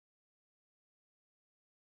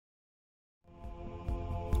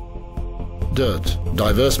dirt,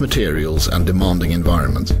 diverse materials and demanding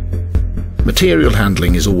environments. Material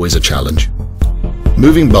handling is always a challenge.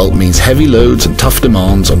 Moving bulk means heavy loads and tough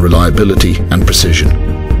demands on reliability and precision.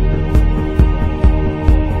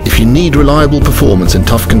 If you need reliable performance in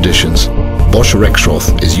tough conditions, Bosch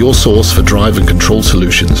Rexroth is your source for drive and control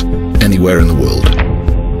solutions anywhere in the world.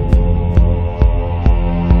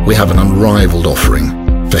 We have an unrivaled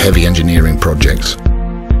offering for heavy engineering projects.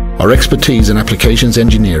 Our expertise in applications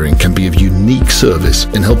engineering can be of unique service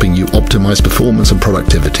in helping you optimize performance and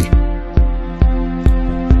productivity.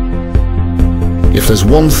 If there's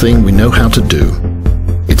one thing we know how to do,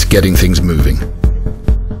 it's getting things moving.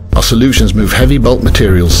 Our solutions move heavy bulk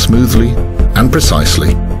materials smoothly and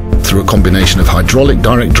precisely through a combination of hydraulic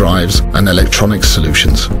direct drives and electronic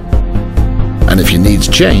solutions. And if your needs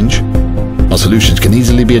change, our solutions can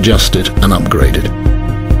easily be adjusted and upgraded.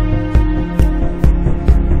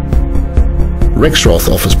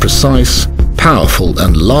 Rexroth offers precise, powerful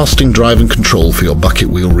and lasting drive and control for your bucket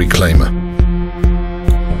wheel reclaimer.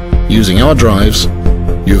 Using our drives,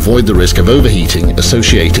 you avoid the risk of overheating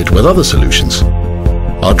associated with other solutions.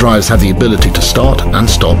 Our drives have the ability to start and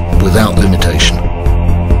stop without limitation.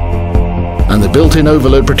 And the built-in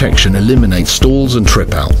overload protection eliminates stalls and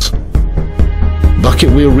trip outs. Bucket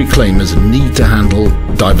wheel reclaimers need to handle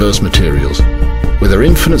diverse materials. With their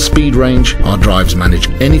infinite speed range, our drives manage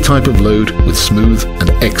any type of load with smooth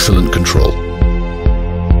and excellent control.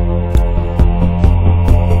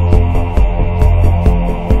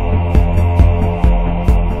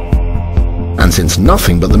 And since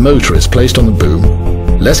nothing but the motor is placed on the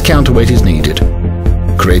boom, less counterweight is needed,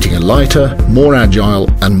 creating a lighter, more agile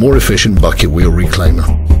and more efficient bucket wheel reclaimer.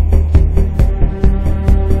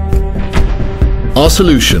 Our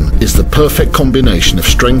solution is the perfect combination of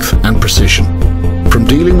strength and precision. From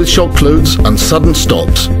dealing with shock loads and sudden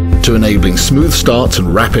stops to enabling smooth starts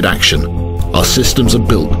and rapid action, our systems are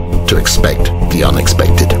built to expect the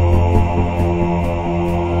unexpected.